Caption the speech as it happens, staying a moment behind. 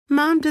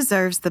Mom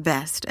deserves the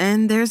best,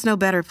 and there's no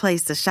better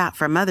place to shop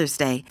for Mother's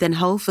Day than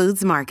Whole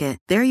Foods Market.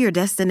 They're your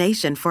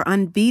destination for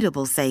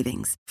unbeatable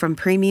savings, from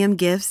premium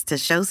gifts to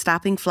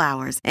show-stopping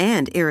flowers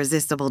and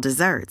irresistible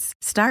desserts.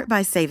 Start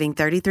by saving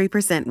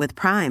 33% with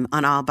Prime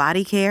on all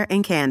body care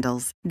and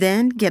candles.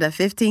 Then get a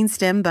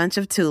 15-stem bunch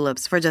of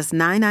tulips for just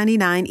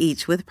 $9.99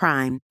 each with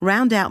Prime.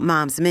 Round out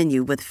Mom's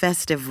menu with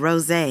festive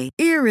rosé,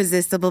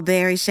 irresistible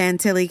berry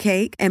chantilly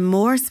cake, and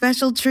more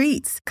special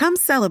treats. Come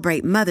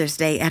celebrate Mother's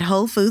Day at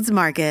Whole Foods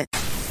Market.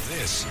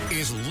 This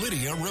is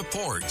Lidia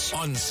Reports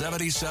on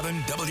 77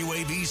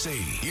 WABC.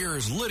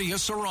 Here's Lidia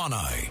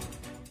Serrani.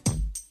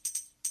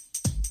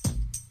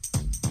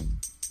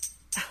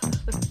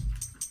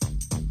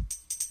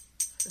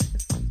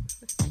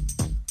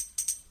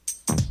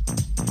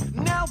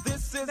 Now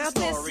this is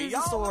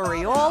a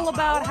story all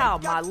about how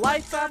my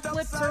life got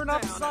flipped, turned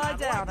upside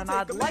down, and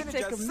I'd like to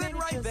take a minute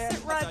to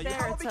sit right there and tell you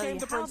how I became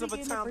the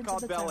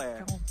Prince of Bel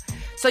Air.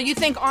 So you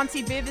think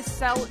Auntie Viv is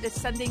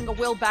sending a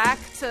will back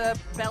to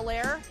Bel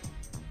Air?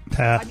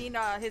 I mean,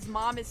 his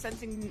mom is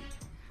sending.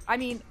 I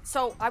mean,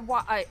 so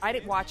I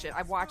didn't watch it.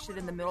 I watched it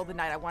in the middle of the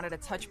night. I wanted to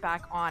touch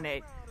back on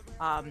it,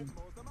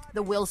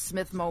 the Will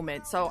Smith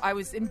moment. So I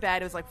was in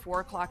bed. It was like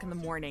 4 o'clock in the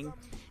morning.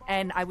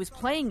 And I was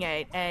playing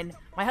it, and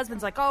my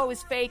husband's like, oh, it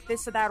was fake,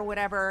 this or that or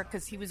whatever,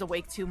 because he was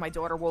awake too. My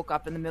daughter woke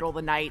up in the middle of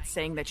the night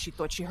saying that she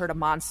thought she heard a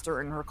monster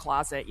in her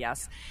closet,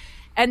 yes.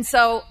 And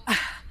so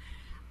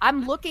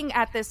I'm looking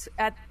at this,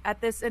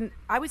 and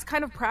I was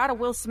kind of proud of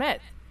Will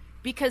Smith.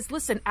 Because,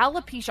 listen,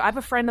 alopecia, I have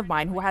a friend of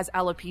mine who has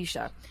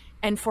alopecia,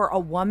 and for a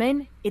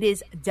woman, it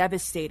is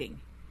devastating.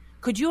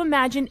 Could you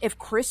imagine if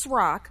Chris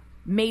Rock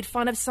made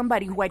fun of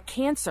somebody who had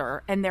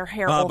cancer and their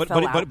hair all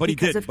fell out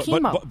because of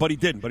chemo? But he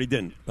didn't.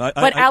 But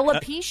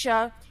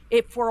alopecia,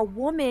 for a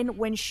woman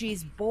when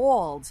she's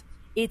bald,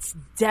 it's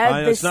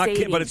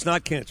devastating. But it's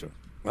not cancer.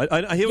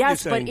 I hear what you're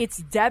saying. Yes, but it's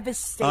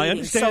devastating. I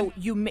understand.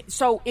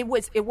 So it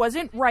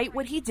wasn't right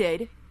what he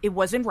did. It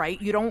wasn't right.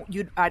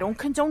 I don't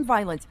condone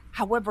violence.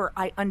 However,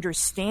 I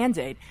understand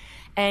it,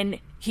 and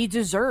he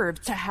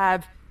deserved to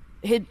have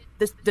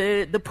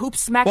the poop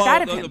smacked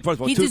out of him.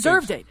 All, he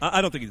deserved it.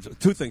 I don't think he deserved it.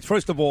 Two things.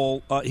 First of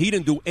all, he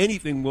didn't do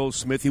anything, Will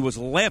Smith. He was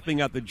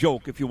laughing at the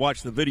joke, if you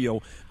watch the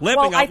video.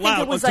 Laughing out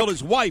loud until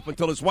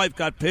his wife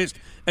got pissed.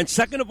 And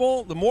second of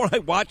all, the more I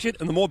watch it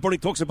and the more Bernie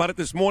talks about it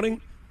this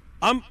morning,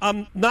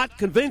 I'm not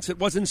convinced it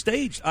wasn't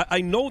staged. I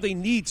know they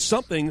need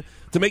something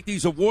to make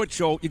these award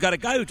shows. You got a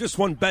guy who just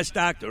won Best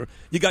Actor.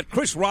 You got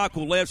Chris Rock,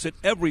 who laughs at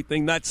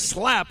everything. That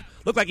slap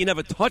looked like he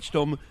never touched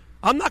him.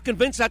 I'm not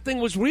convinced that thing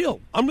was real.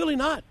 I'm really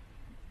not.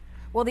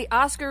 Well, the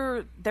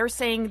Oscar, they're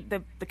saying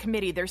the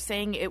committee, they're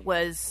saying it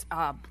was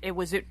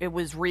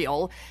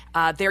real.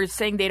 They're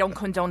saying they don't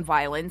condone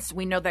violence.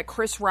 We know that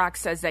Chris Rock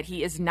says that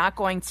he is not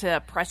going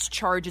to press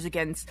charges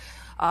against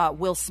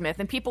Will Smith,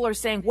 and people are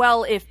saying,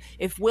 well,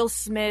 if Will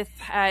Smith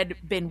had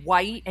been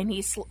white and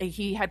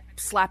he had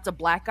slapped a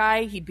black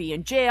guy, he'd be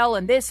in jail,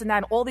 and this and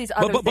that, all these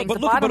other things. The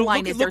bottom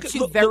line is they're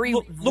two very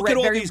look at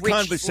all these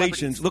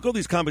conversations. Look at all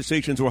these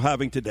conversations we're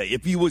having today.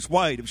 If he was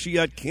white, if she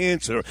had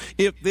cancer,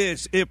 if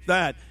this, if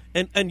that.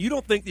 And you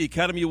don't think the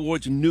Academy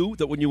Awards knew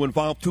that when you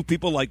involve two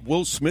people like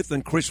Will Smith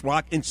and Chris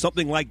Rock in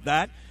something like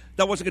that,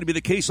 that wasn't going to be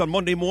the case on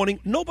Monday morning?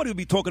 Nobody would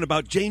be talking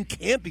about Jane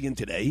Campion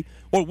today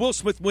or Will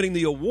Smith winning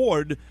the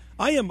award.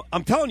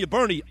 I'm telling you,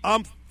 Bernie,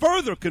 I'm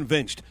further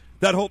convinced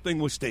that whole thing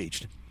was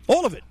staged.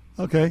 All of it.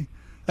 Okay.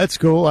 That's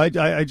cool.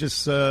 I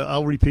just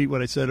I'll repeat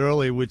what I said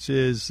earlier, which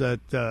is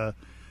that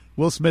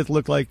Will Smith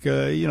looked like,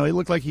 he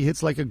looked like he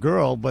hits like a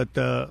girl, but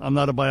I'm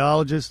not a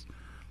biologist,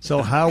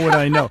 so how would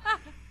I know?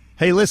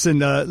 Hey,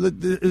 listen,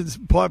 it's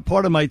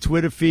part of my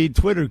Twitter feed.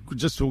 Twitter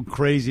just so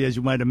crazy, as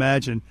you might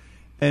imagine.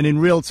 And in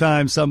real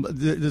time,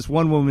 this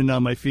one woman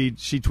on my feed,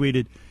 she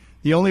tweeted,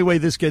 the only way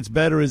this gets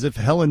better is if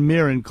Helen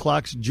Mirren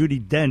clocks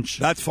Judi Dench.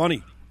 That's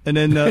funny. And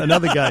then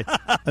another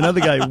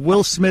guy,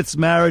 Will Smith's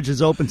marriage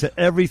is open to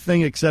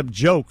everything except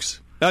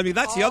jokes. I mean,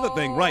 that's the other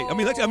thing, right?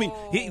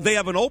 They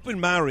have an open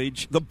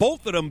marriage. The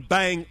both of them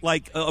bang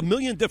like a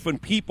million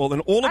different people,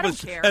 and all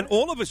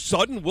of a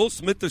sudden, Will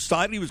Smith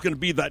decided he was going to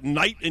be that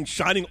knight in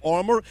shining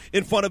armor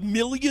in front of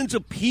millions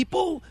of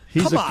people.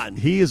 Come on,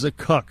 he is a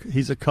cuck.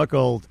 He's a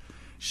cuckold.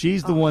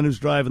 She's the one who's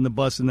driving the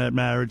bus in that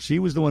marriage. She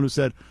was the one who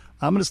said,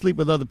 "I'm going to sleep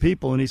with other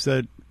people," and he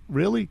said,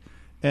 "Really?"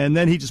 And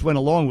then he just went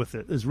along with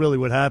it. Is really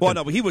what happened. Well,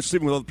 no, but he was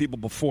sleeping with other people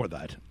before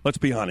that. Let's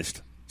be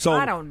honest. So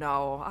I don't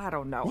know.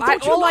 Well,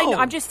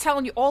 I'm just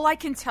telling you. All I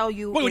can tell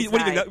you. What do you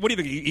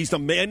think? He's the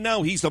man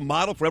now. He's the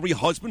model for every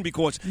husband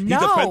because he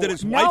defended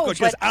his wife because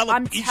she has alopecia.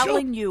 I'm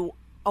telling you,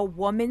 a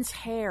woman's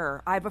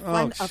hair. I have a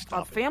friend,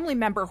 a family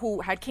member who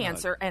had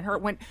cancer, and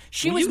when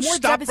she was more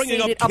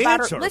devastated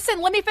about her.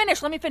 Listen, let me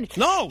finish.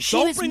 No, she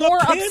don't was bring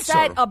more up cancer.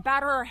 upset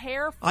about her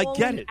hair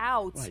falling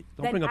out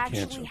than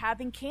actually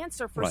having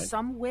cancer. For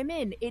some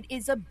women, it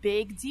is a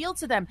big deal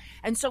to them,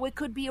 and so it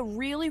could be a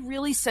really,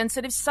 really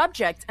sensitive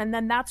subject. And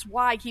then that's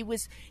why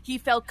he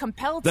felt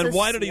compelled. Then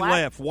why did he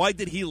laugh? Why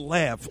did he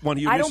laugh when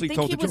he initially told the truth? I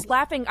don't think he was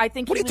laughing. I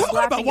think he was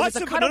laughing. It was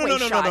a cutaway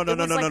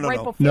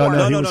shot.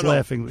 No, he was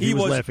laughing. He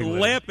was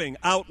laughing. laughing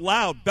out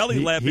loud, belly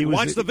laughing.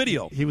 Watch the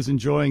video. He was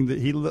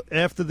enjoying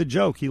after the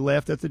joke. He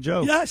laughed at the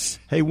joke. Yes.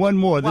 Hey, one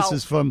more. This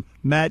is from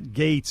Matt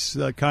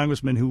Gaetz,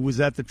 congressman who was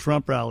at the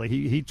Trump rally.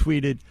 He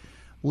tweeted,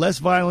 "Less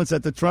violence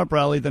at the Trump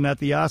rally than at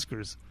the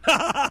Oscars."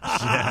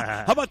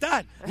 Yeah. How about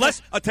that?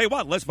 I'll tell you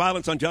what, less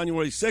violence on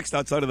January 6th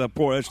outside of that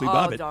poor Ashley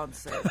Babbitt. Don't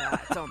say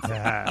that. Don't say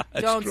that.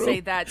 Don't say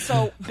that.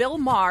 So Bill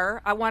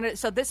Maher,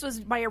 so this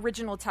was my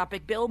original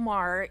topic. Bill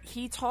Maher,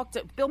 he's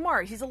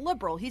a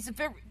liberal. He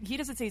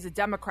doesn't say he's a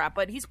Democrat,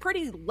 but he's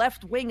pretty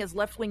left-wing, as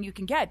left-wing you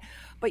can get.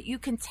 But you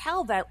can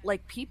tell that,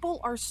 like,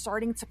 people are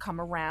starting to come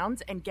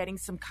around and getting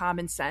some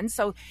common sense.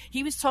 So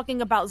he was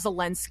talking about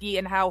Zelensky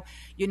and how,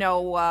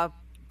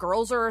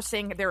 girls are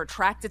saying they're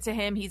attracted to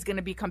him. He's going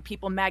to become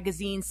People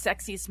Magazine's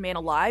sexiest man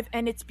alive.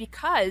 And it's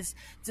because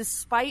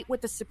despite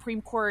what the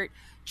Supreme Court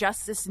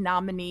Justice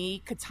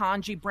nominee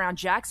Ketanji Brown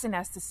Jackson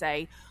has to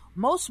say,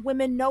 most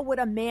women know what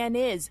a man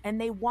is, and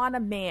they want a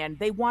man.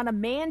 They want a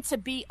man to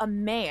be a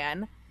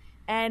man.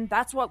 And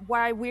that's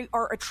why we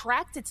are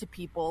attracted to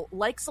people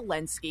like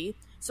Zelensky.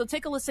 So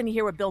take a listen to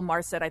hear what Bill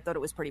Maher said. I thought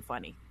it was pretty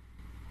funny.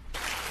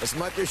 As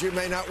much as you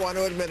may not want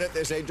to admit it,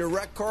 there's a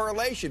direct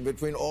correlation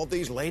between all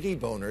these lady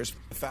boners,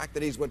 the fact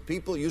that he's what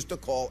people used to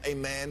call a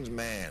man's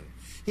man.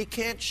 He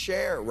can't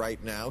share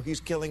right now. He's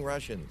killing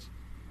Russians.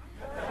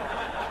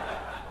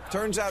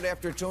 Turns out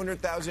after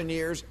 200,000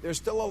 years, there's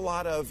still a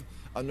lot of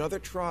another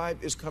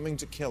tribe is coming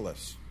to kill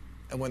us.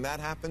 And when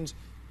that happens,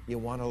 you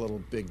want a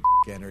little big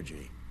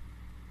energy.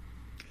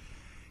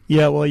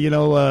 Yeah,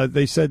 well,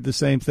 they said the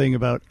same thing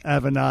about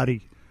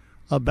Avenatti.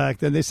 Back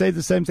then, they say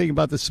the same thing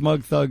about the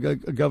smug thug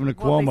Governor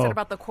Cuomo. They said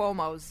about the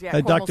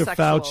Cuomos, Dr.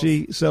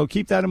 Fauci. So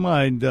keep that in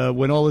mind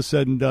when all is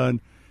said and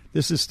done.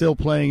 This is still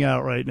playing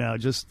out right now.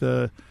 Just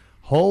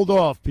hold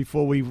off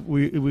before we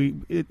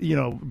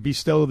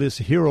bestow this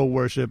hero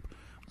worship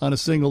on a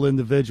single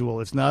individual.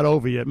 It's not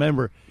over yet.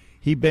 Remember,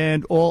 he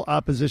banned all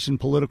opposition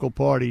political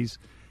parties,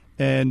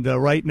 and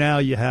right now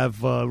you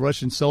have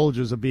Russian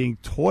soldiers are being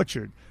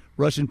tortured,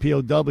 Russian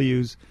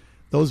POWs.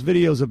 Those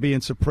videos are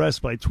being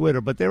suppressed by Twitter,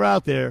 but they're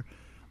out there.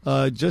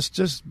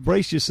 Just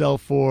brace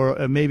yourself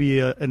for maybe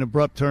an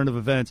abrupt turn of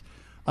events.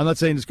 I'm not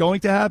saying it's going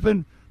to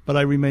happen, but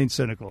I remain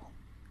cynical.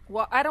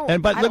 Well, I don't.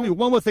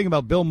 One more thing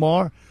about Bill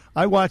Maher.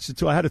 I watched it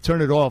too. I had to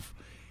turn it off.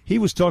 He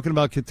was talking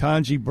about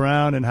Ketanji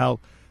Brown and how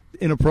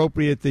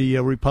inappropriate the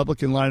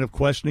Republican line of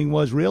questioning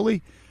was.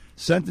 Really,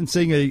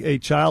 sentencing a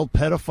child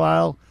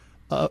pedophile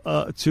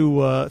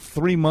to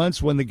 3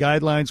 months when the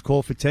guidelines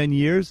call for 10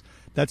 years.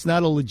 That's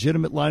not a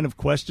legitimate line of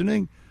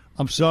questioning.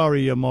 I'm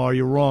sorry, Amar,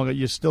 you're wrong.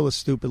 You're still a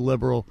stupid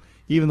liberal,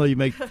 even though you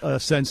make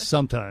sense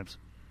sometimes.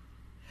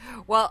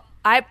 Well,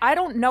 I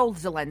don't know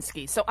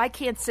Zelensky, so I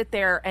can't sit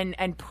there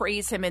and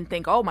praise him and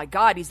think, oh, my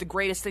God, he's the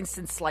greatest thing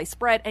since sliced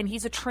bread. And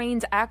he's a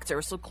trained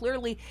actor, so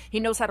clearly he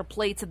knows how to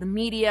play to the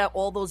media.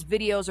 All those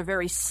videos are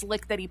very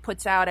slick that he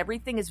puts out.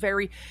 Everything is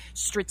very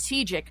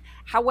strategic.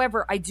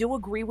 However, I do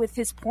agree with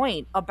his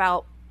point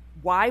about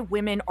why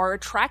women are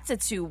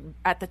attracted to,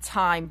 at the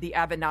time, the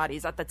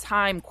Avenattis, at the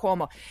time,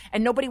 Cuomo.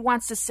 And nobody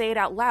wants to say it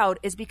out loud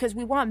is because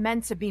we want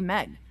men to be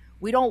men.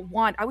 We don't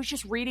want – I was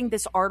just reading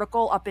this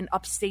article up in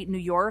upstate New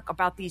York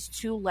about these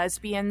two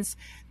lesbians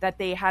that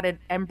they had an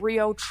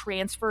embryo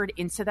transferred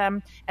into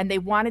them, and they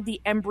wanted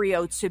the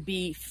embryo to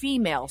be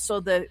female.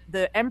 So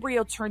the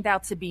embryo turned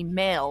out to be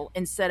male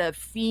instead of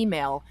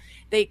female.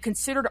 They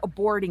considered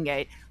aborting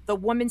it. The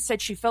woman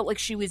said she felt like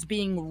she was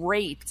being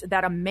raped,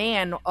 that a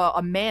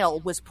male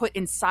was put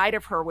inside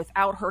of her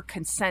without her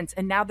consent.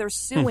 And now they're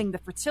suing the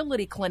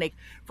fertility clinic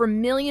for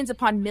millions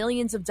upon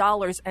millions of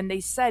dollars. And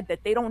they said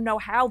that they don't know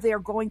how they're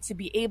going to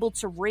be able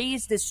to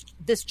raise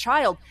this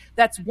child.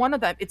 That's one of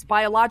them. It's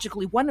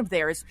biologically one of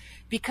theirs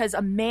because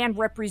a man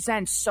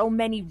represents so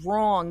many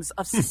wrongs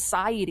of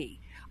society.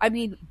 I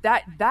mean,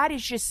 that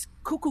is just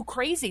cuckoo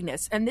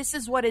craziness. And this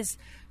is what is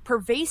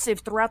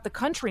pervasive throughout the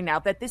country now,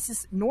 that this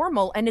is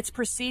normal and it's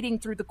proceeding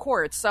through the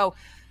courts. So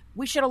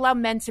we should allow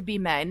men to be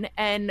men.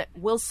 And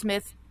Will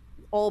Smith,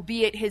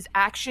 albeit his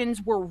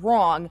actions were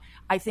wrong,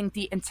 I think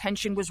the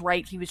intention was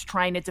right. He was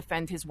trying to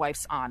defend his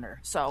wife's honor.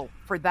 So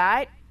for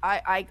that,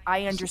 I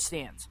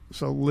understand.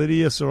 So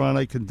Lidia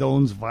Serrano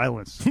condones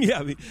violence. Yeah,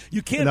 I mean,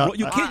 you cannot.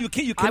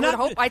 I would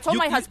hope. I told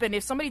my husband,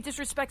 if somebody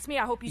disrespects me,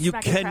 I hope you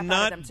smack the crap out of them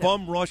too. You cannot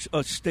bum rush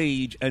a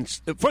stage. And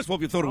first of all,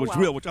 if you thought it was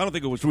real, which I don't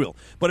think it was real,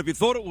 but if you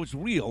thought it was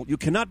real, you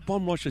cannot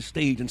bum rush a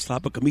stage and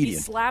slap a comedian.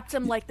 He slapped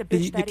him like the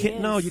bitch that he is.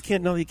 No, you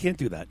can't. No, you can't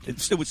do that.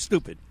 It was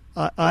stupid.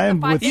 I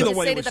am with either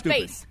way. It was stupid.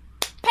 Face.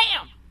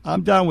 Bam!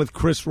 I'm down with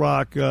Chris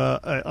Rock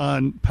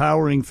on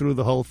powering through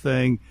the whole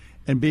thing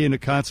and being a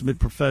consummate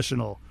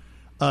professional.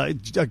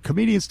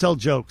 Comedians tell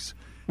jokes.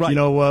 Right. You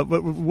know,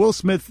 Will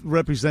Smith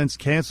represents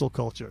cancel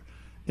culture.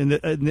 in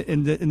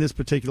this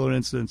particular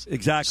instance.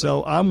 Exactly.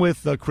 So I'm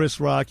with Chris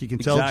Rock. He can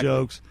tell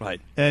jokes,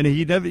 right? And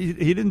he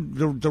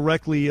didn't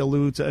directly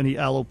allude to any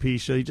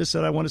alopecia. He just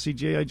said, "I want to see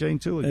G.I. Jane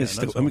 2 again."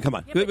 I mean, come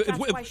on. Yeah, that's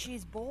why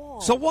she's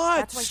bald. So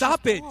what?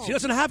 Stop it. Bald. She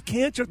doesn't have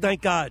cancer,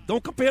 thank God.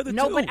 Don't compare the two.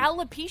 No, but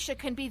alopecia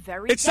can be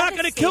very. It's not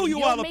going to kill you.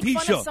 Alopecia. Make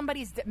fun of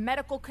somebody's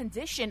medical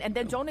condition and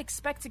then don't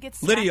expect to get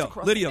slapped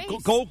across the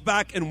face. Go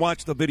back and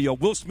watch the video.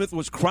 Will Smith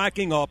was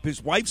cracking up.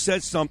 His wife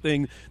says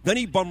something, then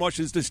he bum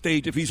rushes the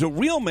stage. If he's a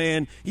real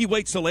man, he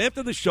waits till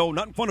after the show,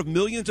 not in front of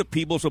millions of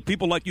people, so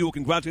people like you are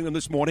congratulating him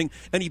this morning,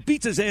 and he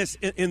beats his ass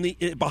in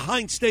the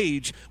behind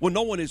stage when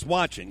no one is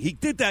watching. He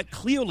did that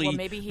clearly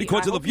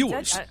because of the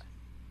viewers.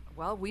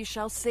 Well, we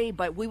shall see,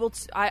 but we will.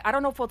 I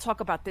don't know if we'll talk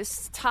about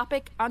this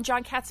topic on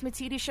John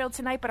Catsimatidis' show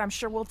tonight, but I'm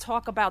sure we'll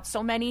talk about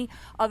so many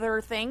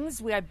other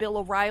things. We have Bill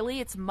O'Reilly.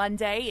 It's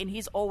Monday, and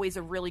he's always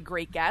a really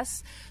great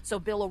guest. So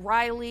Bill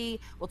O'Reilly,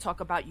 we'll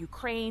talk about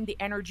Ukraine, the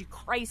energy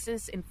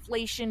crisis,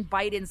 inflation,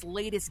 Biden's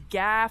latest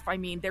gaffe. I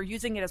mean, they're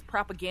using it as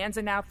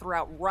propaganda now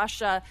throughout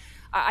Russia.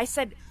 I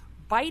said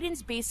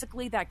Biden's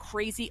basically that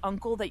crazy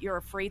uncle that you're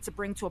afraid to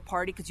bring to a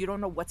party because you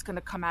don't know what's going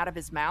to come out of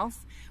his mouth.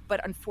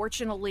 But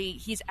unfortunately,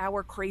 he's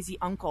our crazy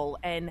uncle.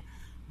 And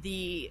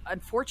the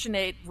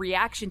unfortunate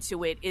reaction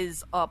to it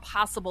is a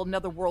possible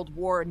another world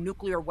war,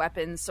 nuclear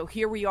weapons. So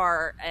here we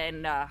are.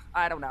 And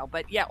I don't know.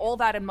 But yeah, all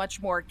that and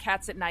much more.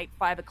 Cats at Night,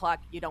 5 o'clock.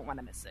 You don't want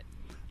to miss it.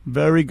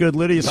 Very good.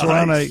 Lydia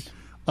Serrano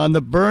on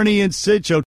the Bernie and Sid show.